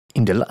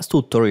In the last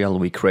tutorial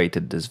we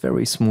created this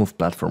very smooth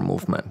platform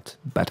movement,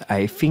 but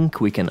I think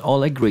we can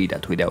all agree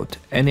that without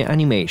any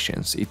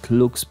animations it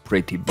looks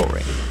pretty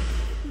boring.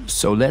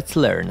 So let's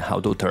learn how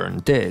to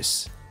turn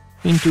this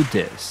into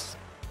this.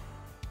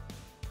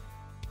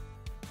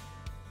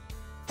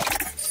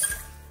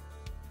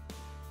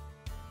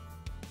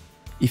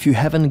 If you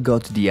haven't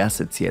got the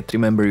assets yet,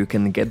 remember you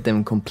can get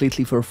them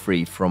completely for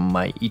free from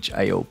my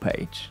itch.io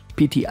page,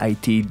 ptit.itch.io.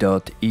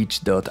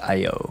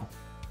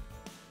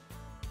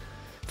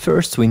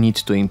 First we need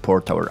to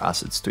import our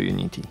assets to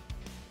Unity.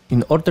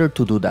 In order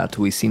to do that,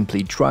 we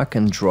simply drag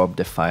and drop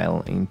the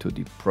file into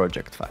the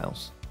project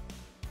files.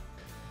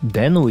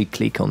 Then we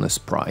click on a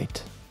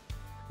sprite.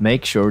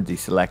 Make sure the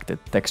selected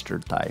texture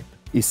type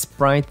is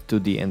Sprite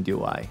 2D and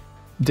UI.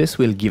 This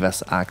will give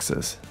us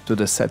access to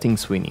the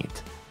settings we need.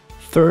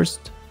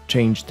 First,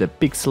 change the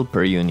pixel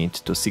per unit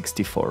to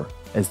 64,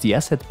 as the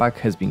asset pack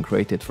has been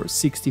created for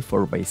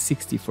 64 by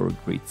 64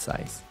 grid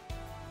size.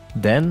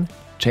 Then,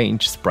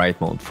 change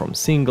sprite mode from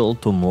single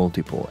to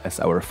multiple, as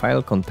our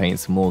file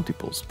contains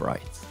multiple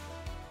sprites.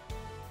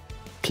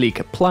 Click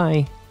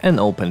Apply and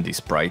open the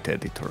Sprite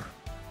editor.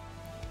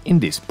 In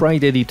the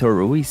Sprite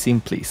editor we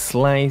simply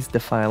slice the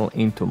file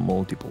into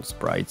multiple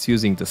sprites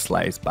using the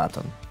Slice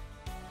button.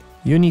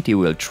 Unity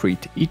will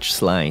treat each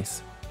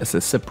slice as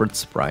a separate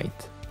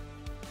sprite.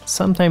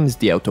 Sometimes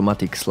the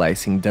automatic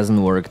slicing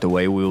doesn't work the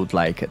way we would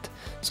like it,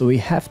 so we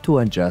have to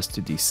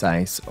adjust the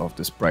size of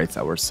the sprites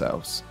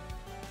ourselves.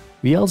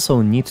 We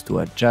also need to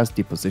adjust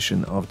the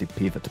position of the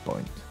pivot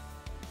point.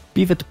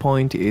 Pivot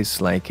point is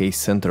like a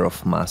center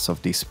of mass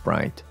of the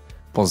sprite.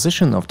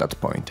 Position of that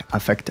point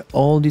affects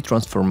all the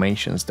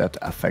transformations that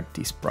affect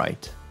the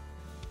sprite.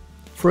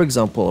 For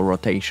example,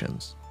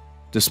 rotations.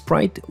 The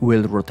sprite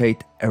will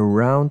rotate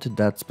around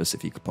that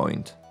specific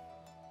point.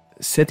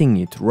 Setting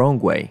it wrong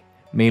way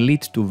may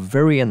lead to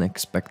very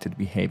unexpected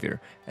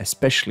behavior,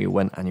 especially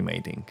when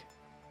animating.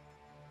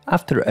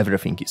 After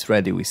everything is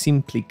ready, we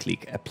simply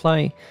click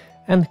Apply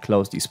and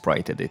close the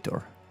Sprite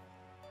editor.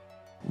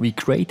 We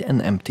create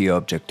an empty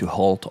object to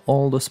hold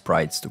all the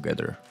sprites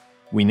together.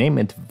 We name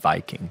it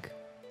Viking.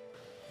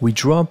 We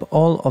drop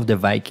all of the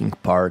Viking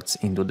parts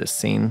into the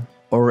scene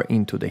or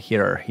into the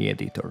hierarchy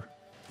editor.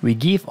 We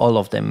give all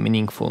of them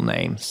meaningful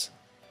names.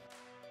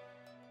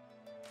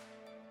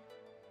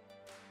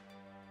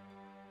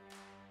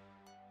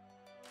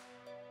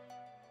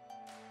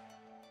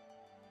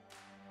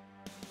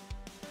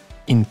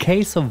 In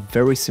case of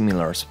very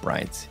similar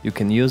sprites, you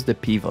can use the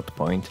pivot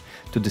point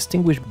to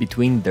distinguish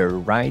between their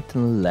right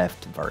and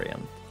left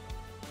variant.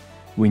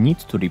 We need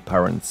to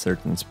reparent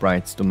certain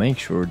sprites to make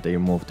sure they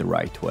move the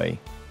right way.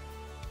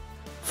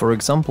 For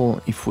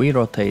example, if we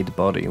rotate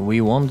body,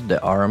 we want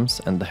the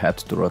arms and the head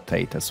to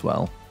rotate as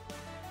well.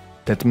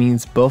 That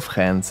means both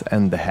hands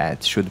and the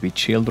head should be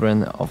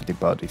children of the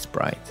body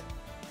sprite.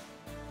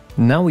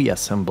 Now we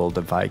assemble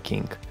the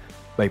Viking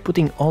by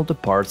putting all the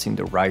parts in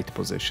the right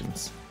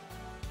positions.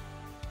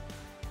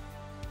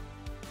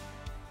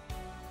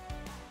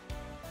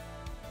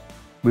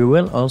 We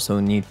will also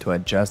need to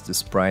adjust the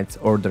sprites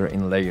order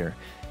in layer,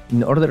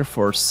 in order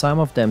for some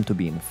of them to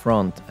be in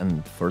front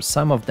and for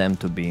some of them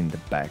to be in the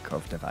back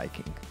of the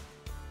Viking.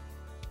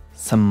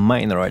 Some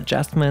minor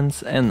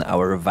adjustments and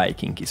our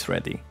Viking is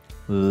ready.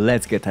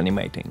 Let's get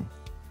animating.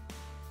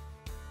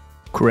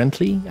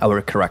 Currently, our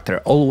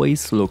character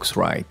always looks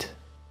right.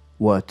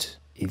 What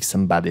if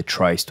somebody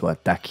tries to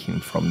attack him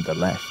from the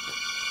left?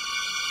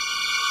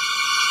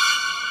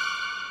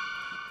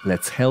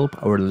 Let's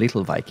help our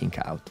little Viking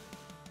out.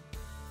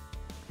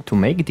 To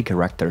make the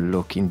character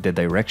look in the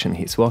direction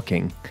he's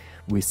walking,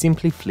 we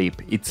simply flip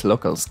its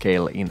local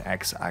scale in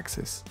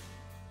x-axis.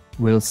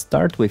 We'll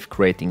start with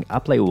creating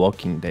Apply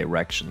Walking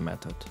Direction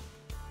method.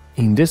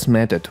 In this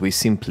method we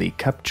simply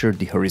capture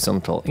the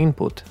horizontal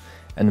input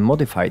and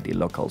modify the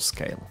local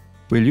scale.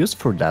 We'll use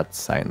for that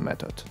Sign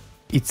method.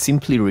 It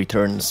simply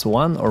returns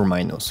 1 or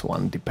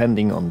 -1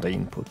 depending on the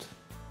input.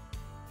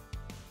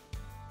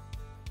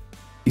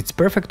 It's a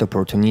perfect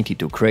opportunity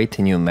to create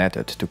a new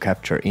method to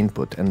capture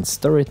input and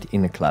store it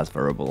in a class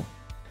variable.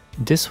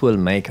 This will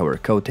make our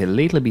code a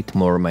little bit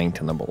more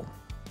maintainable.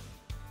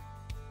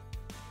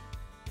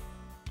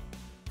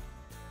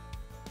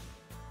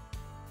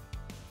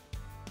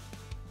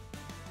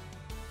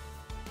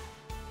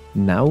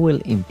 Now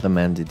we'll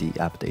implement the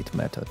update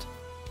method.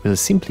 We'll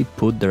simply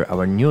put there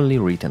our newly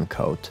written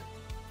code.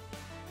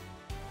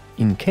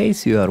 In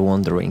case you are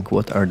wondering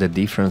what are the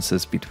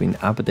differences between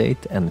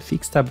update and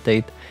fixed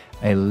update,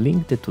 I'll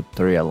link the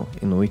tutorial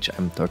in which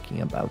I'm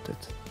talking about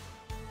it.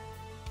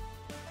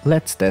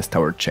 Let's test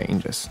our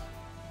changes.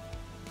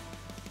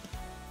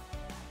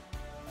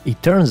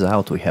 It turns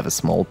out we have a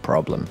small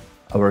problem.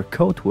 Our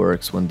code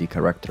works when the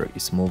character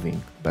is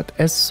moving, but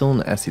as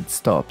soon as it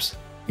stops,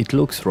 it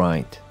looks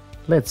right.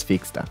 Let's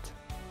fix that.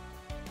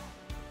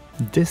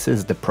 This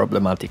is the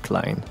problematic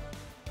line.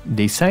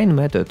 The Sign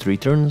method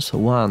returns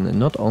 1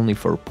 not only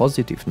for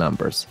positive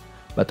numbers,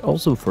 but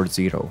also for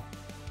 0.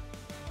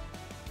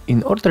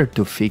 In order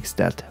to fix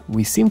that,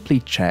 we simply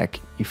check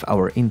if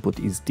our input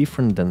is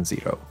different than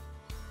 0.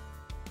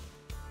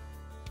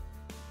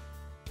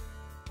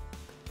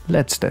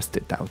 Let's test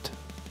it out.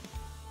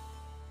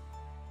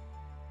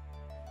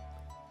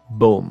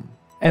 Boom!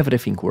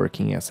 Everything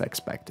working as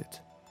expected.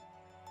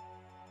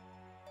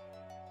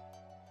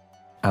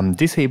 I'm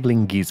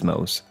disabling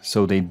gizmos,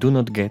 so they do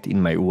not get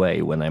in my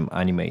way when I'm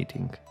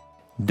animating.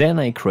 Then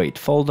I create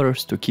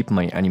folders to keep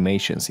my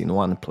animations in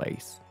one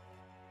place.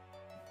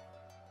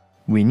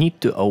 We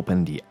need to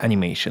open the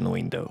animation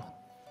window.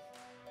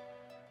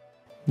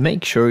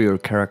 Make sure your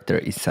character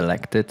is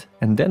selected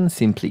and then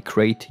simply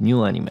create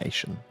new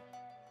animation.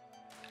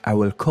 I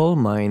will call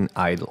mine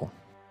idle.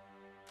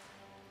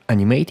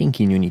 Animating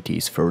in Unity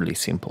is fairly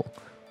simple.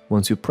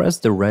 Once you press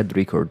the red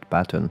record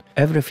button,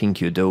 everything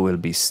you do will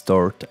be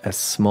stored as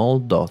small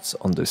dots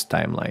on this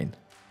timeline.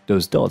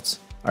 Those dots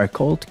are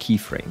called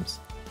keyframes.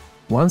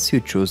 Once you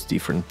choose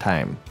different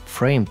time,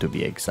 frame to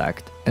be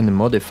exact, and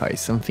modify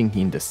something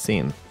in the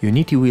scene,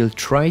 Unity will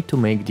try to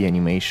make the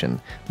animation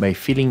by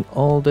filling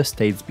all the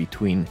states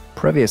between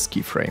previous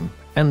keyframe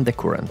and the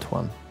current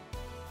one.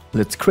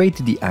 Let's create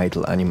the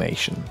idle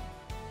animation.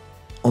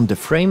 On the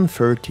frame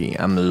 30,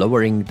 I'm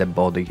lowering the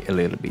body a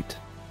little bit.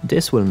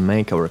 This will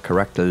make our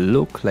character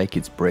look like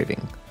it's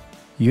breathing.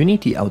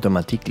 Unity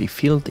automatically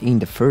filled in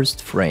the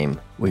first frame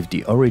with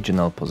the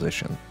original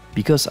position.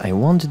 Because I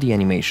want the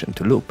animation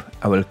to loop,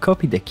 I will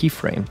copy the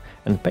keyframe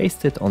and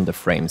paste it on the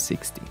frame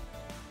 60.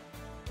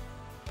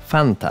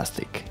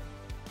 Fantastic!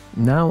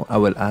 Now I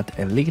will add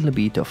a little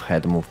bit of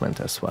head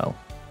movement as well.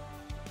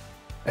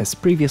 As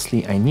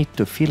previously, I need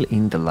to fill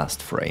in the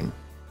last frame.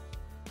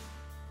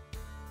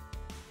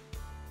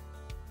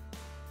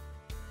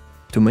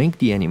 To make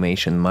the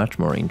animation much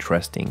more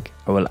interesting,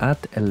 I will add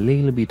a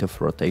little bit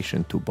of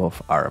rotation to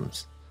both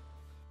arms.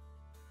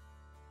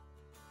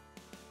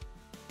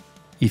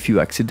 If you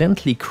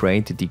accidentally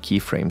create the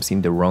keyframes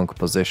in the wrong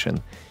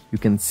position, you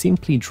can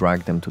simply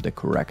drag them to the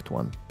correct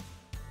one.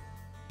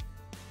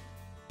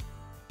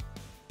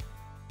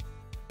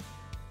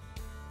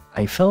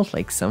 I felt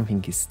like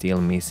something is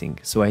still missing,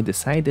 so I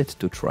decided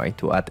to try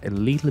to add a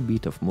little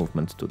bit of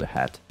movement to the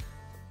head.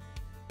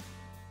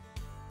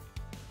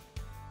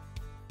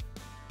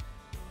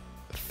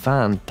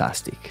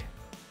 Fantastic!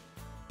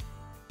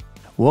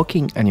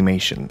 Walking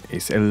animation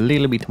is a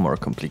little bit more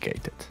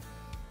complicated.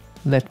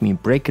 Let me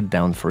break it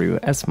down for you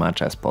as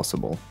much as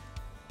possible.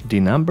 The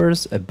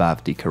numbers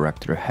above the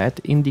character head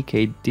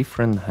indicate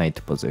different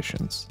height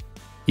positions.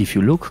 If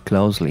you look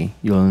closely,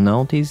 you'll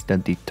notice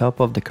that the top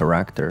of the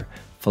character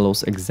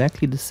follows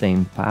exactly the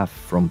same path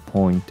from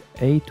point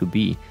A to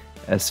B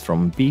as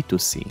from B to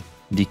C.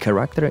 The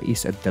character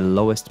is at the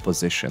lowest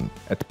position,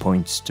 at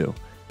points 2.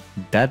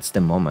 That's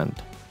the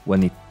moment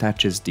when it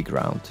touches the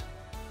ground.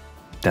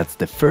 That's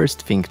the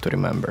first thing to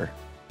remember.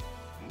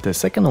 The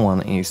second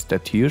one is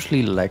that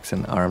usually legs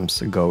and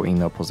arms go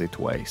in opposite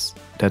ways.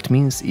 That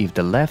means if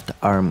the left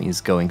arm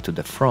is going to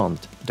the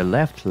front, the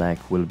left leg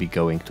will be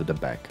going to the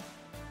back.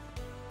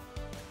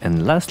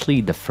 And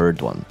lastly, the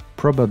third one,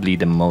 probably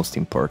the most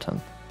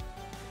important.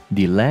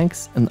 The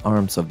legs and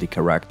arms of the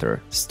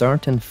character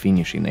start and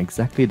finish in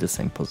exactly the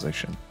same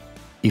position.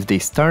 If they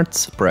start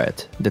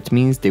spread, that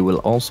means they will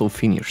also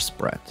finish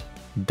spread.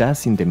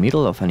 Thus, in the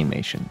middle of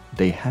animation,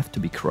 they have to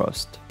be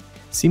crossed.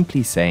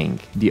 Simply saying,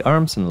 the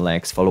arms and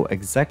legs follow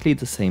exactly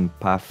the same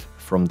path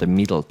from the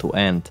middle to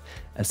end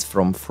as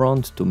from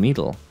front to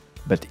middle,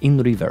 but in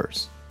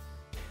reverse.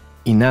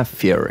 Enough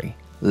theory,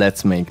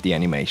 let's make the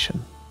animation.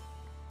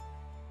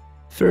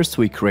 First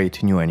we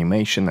create new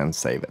animation and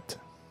save it.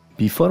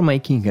 Before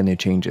making any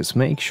changes,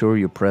 make sure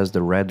you press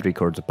the red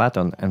record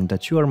button and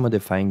that you are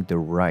modifying the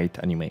right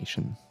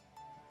animation.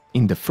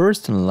 In the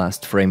first and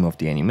last frame of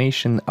the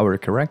animation, our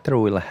character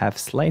will have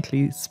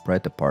slightly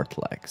spread apart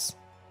legs.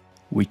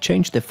 We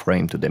change the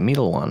frame to the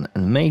middle one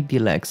and make the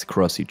legs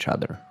cross each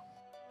other.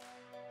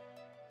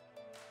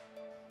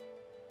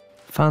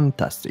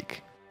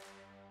 Fantastic!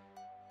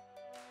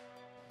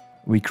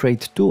 We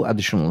create 2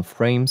 additional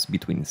frames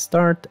between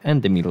start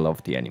and the middle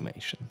of the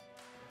animation.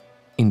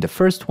 In the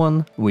first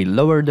one, we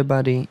lower the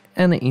body,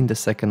 and in the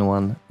second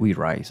one, we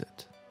raise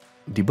it.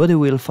 The body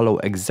will follow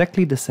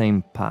exactly the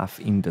same path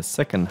in the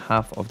second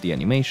half of the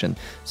animation,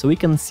 so we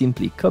can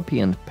simply copy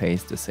and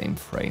paste the same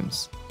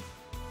frames.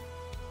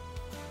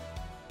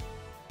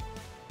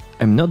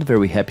 I'm not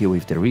very happy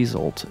with the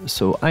result,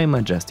 so I'm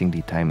adjusting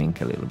the timing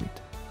a little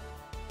bit.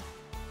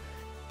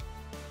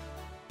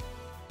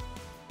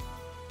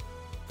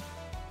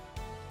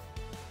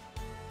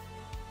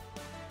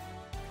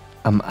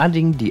 I'm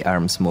adding the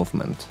arms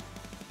movement.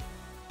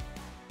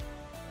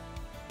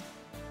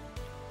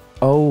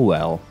 Oh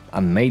well, I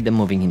made them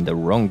moving in the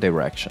wrong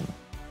direction.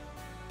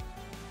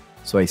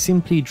 So I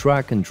simply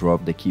drag and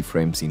drop the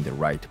keyframes in the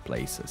right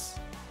places.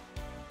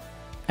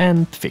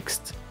 And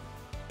fixed.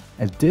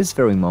 At this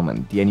very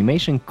moment, the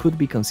animation could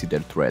be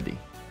considered ready,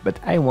 but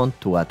I want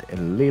to add a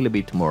little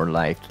bit more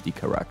life to the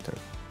character.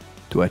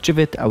 To achieve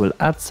it, I will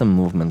add some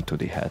movement to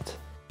the head.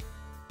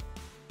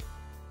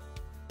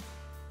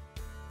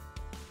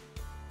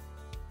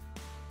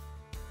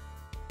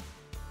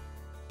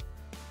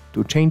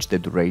 To change the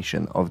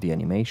duration of the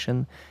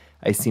animation,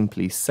 I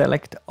simply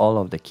select all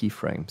of the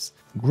keyframes,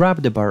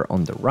 grab the bar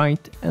on the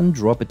right and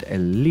drop it a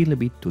little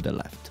bit to the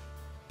left.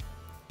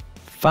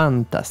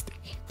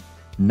 Fantastic!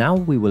 Now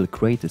we will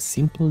create a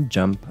simple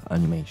jump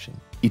animation.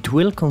 It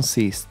will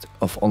consist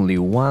of only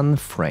one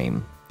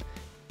frame,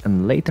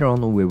 and later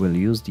on we will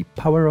use the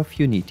power of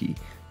Unity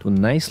to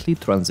nicely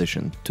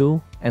transition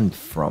to and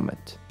from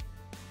it.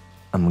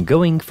 I'm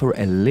going for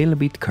a little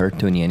bit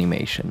cartoony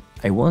animation.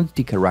 I want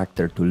the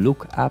character to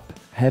look up,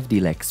 have the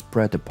legs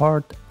spread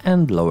apart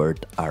and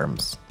lowered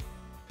arms.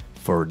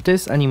 For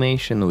this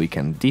animation we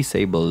can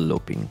disable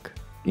looping.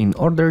 In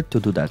order to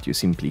do that, you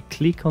simply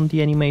click on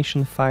the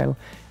animation file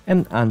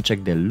and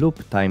uncheck the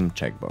loop time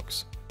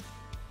checkbox.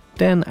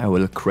 Then I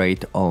will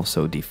create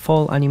also the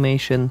fall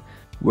animation,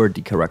 where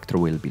the character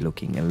will be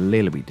looking a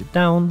little bit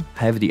down,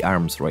 have the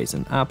arms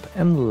raising up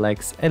and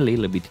legs a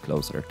little bit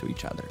closer to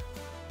each other.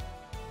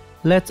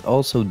 Let's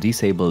also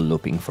disable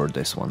looping for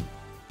this one.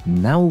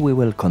 Now we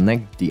will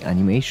connect the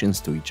animations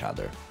to each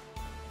other.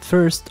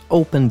 First,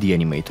 open the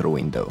Animator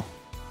window.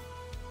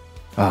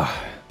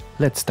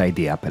 Let's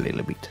tidy up a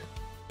little bit.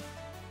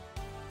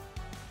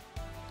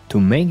 To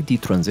make the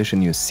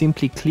transition, you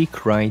simply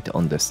click right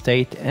on the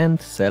state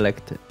and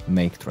select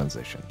Make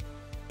Transition.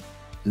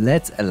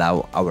 Let's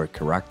allow our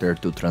character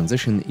to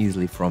transition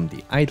easily from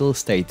the idle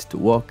state to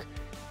walk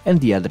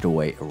and the other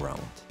way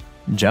around.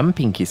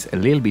 Jumping is a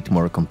little bit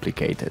more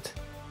complicated.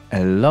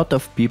 A lot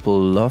of people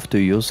love to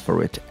use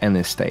for it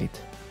any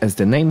state. As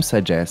the name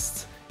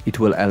suggests, it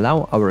will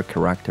allow our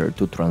character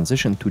to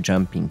transition to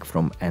jumping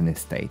from any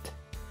state.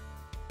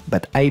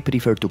 But I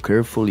prefer to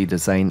carefully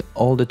design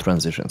all the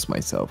transitions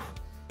myself.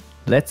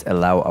 Let's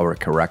allow our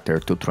character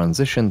to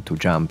transition to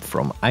jump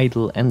from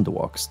idle and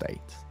walk state.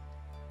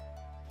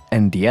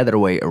 And the other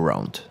way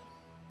around.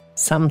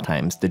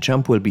 Sometimes the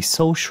jump will be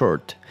so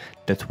short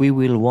that we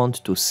will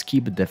want to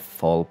skip the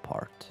fall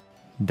part.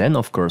 Then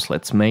of course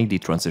let's make the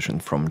transition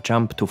from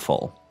jump to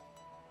fall.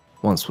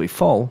 Once we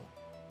fall,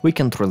 we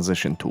can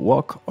transition to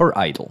walk or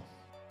idle.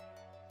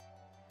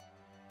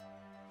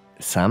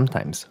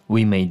 Sometimes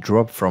we may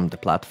drop from the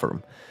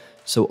platform,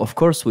 so of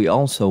course we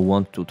also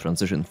want to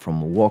transition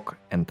from walk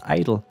and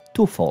idle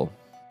to fall.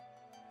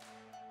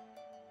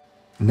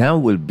 Now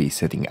we'll be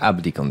setting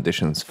up the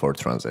conditions for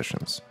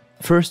transitions.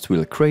 First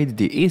we'll create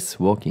the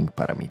isWalking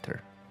parameter.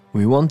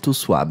 We want to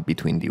swap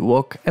between the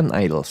walk and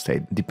idle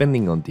state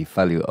depending on the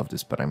value of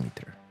this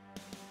parameter.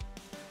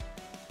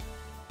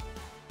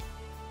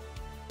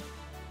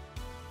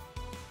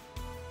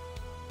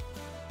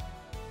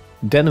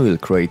 Then we'll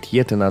create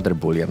yet another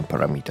boolean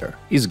parameter,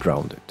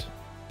 isGrounded.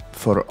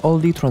 For all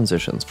the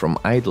transitions from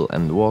idle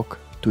and walk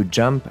to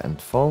jump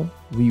and fall,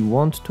 we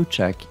want to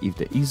check if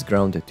the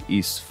isGrounded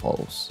is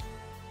false.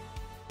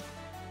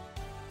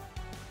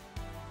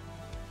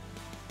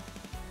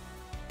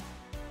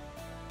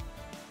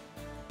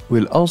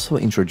 We'll also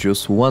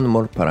introduce one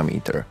more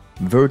parameter,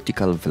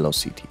 vertical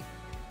velocity.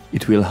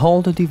 It will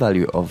hold the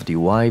value of the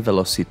y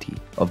velocity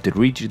of the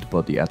rigid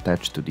body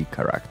attached to the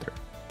character.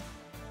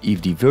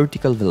 If the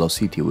vertical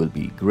velocity will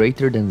be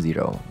greater than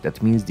 0,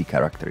 that means the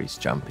character is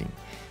jumping.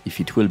 If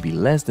it will be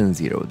less than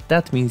 0,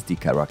 that means the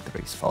character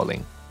is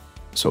falling.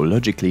 So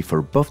logically,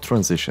 for both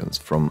transitions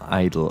from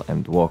idle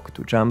and walk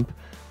to jump,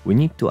 we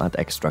need to add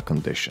extra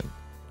condition.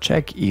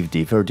 Check if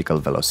the vertical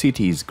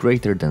velocity is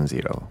greater than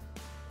 0.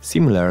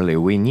 Similarly,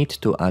 we need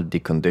to add the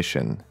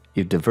condition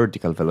if the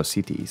vertical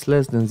velocity is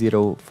less than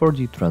 0 for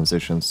the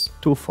transitions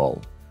to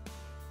fall.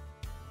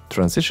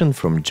 Transition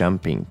from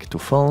jumping to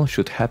fall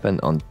should happen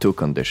on two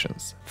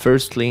conditions.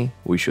 Firstly,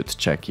 we should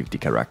check if the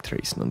character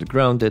is not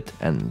grounded,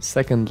 and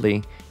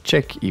secondly,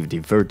 check if the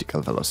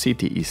vertical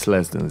velocity is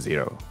less than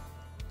 0.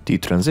 The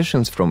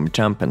transitions from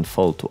jump and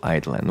fall to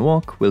idle and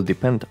walk will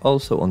depend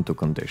also on two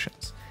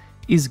conditions.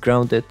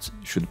 IsGrounded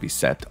should be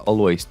set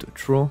always to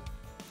true,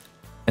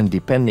 and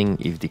depending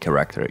if the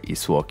character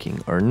is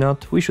walking or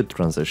not, we should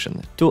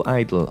transition to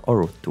idle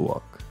or to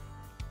walk.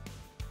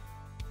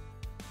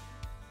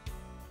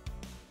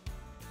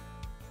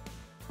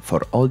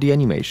 For all the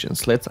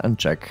animations, let's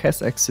uncheck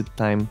has exit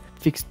time,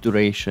 fixed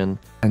duration,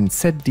 and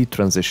set the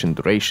transition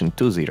duration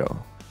to 0.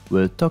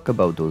 We'll talk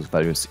about those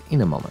values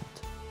in a moment.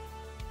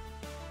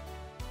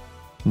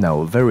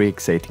 Now, very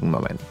exciting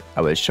moment.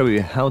 I will show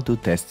you how to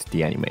test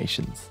the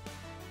animations.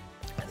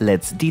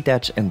 Let's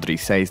detach and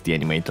resize the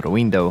Animator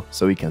window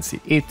so we can see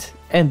it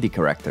and the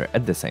character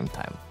at the same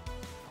time.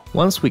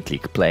 Once we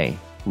click play,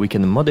 we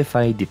can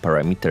modify the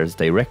parameters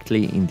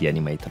directly in the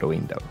Animator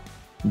window.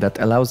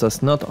 That allows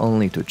us not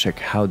only to check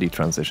how the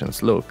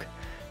transitions look,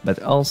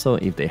 but also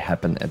if they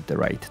happen at the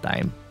right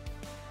time.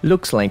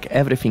 Looks like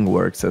everything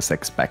works as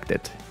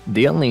expected.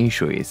 The only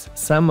issue is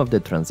some of the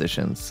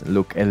transitions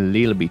look a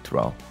little bit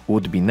raw.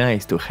 Would be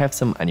nice to have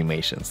some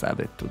animations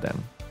added to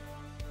them.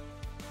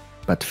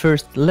 But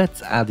first,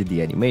 let's add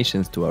the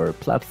animations to our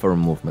platform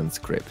movement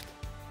script.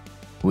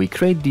 We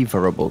create the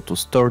variable to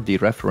store the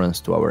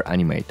reference to our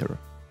animator.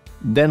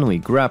 Then we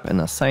grab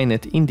and assign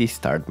it in the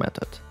start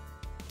method.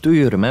 Do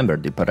you remember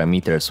the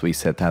parameters we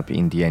set up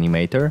in the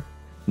animator?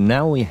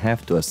 Now we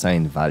have to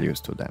assign values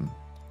to them.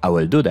 I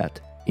will do that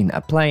in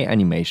Apply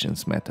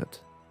Animations method.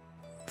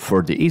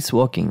 For the is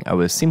walking, I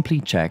will simply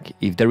check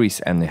if there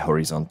is any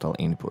horizontal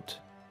input.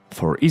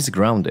 For is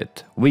grounded,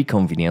 we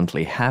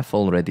conveniently have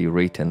already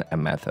written a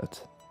method.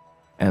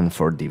 And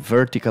for the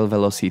vertical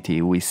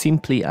velocity, we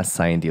simply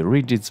assign the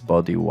rigid's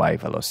body y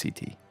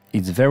velocity.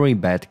 It's very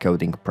bad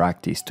coding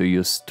practice to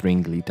use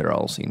string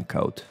literals in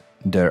code.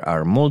 There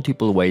are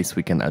multiple ways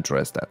we can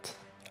address that.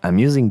 I'm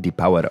using the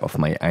power of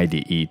my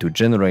IDE to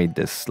generate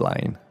this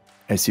line.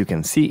 As you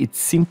can see, it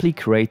simply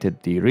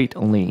created the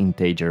read-only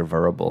integer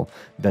variable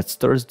that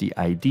stores the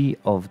ID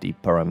of the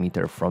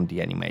parameter from the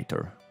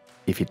animator.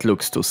 If it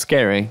looks too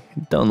scary,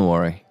 don't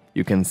worry,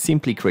 you can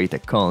simply create a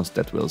const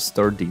that will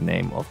store the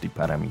name of the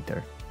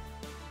parameter.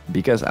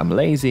 Because I'm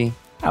lazy,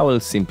 I will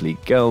simply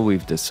go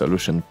with the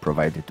solution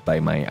provided by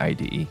my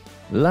IDE.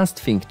 Last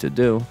thing to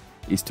do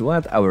is to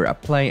add our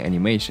apply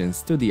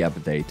animations to the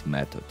update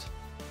method.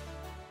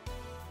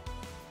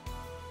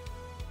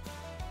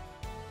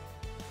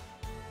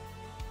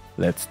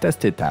 Let's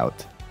test it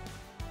out.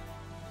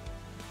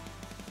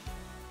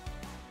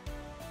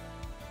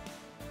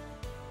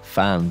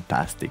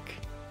 Fantastic!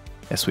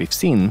 As we've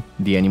seen,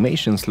 the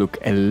animations look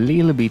a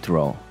little bit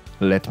raw.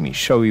 Let me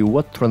show you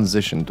what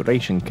transition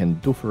duration can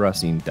do for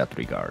us in that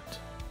regard.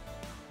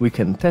 We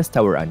can test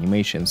our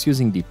animations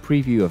using the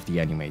preview of the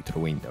Animator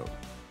window.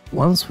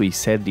 Once we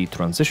set the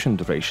transition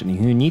duration,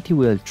 Unity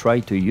will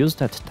try to use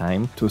that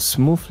time to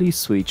smoothly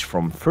switch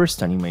from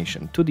first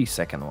animation to the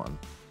second one.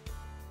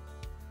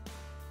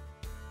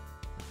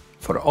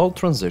 For all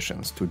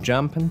transitions to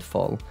jump and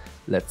fall,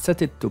 let's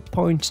set it to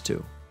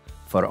 0.2.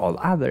 For all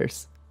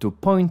others, to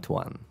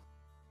 0.1.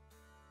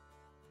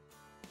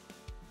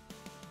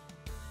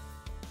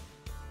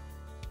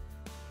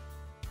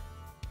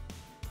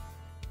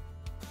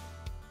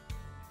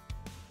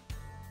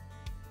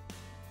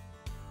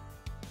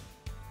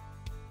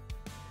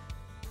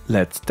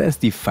 Let's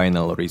test the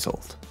final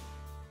result.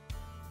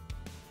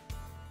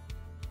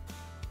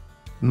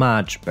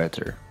 Much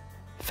better.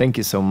 Thank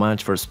you so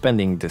much for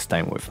spending this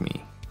time with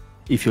me.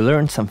 If you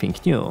learned something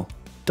new,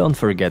 don't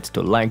forget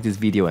to like this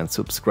video and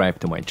subscribe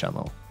to my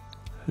channel.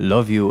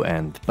 Love you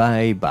and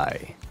bye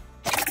bye.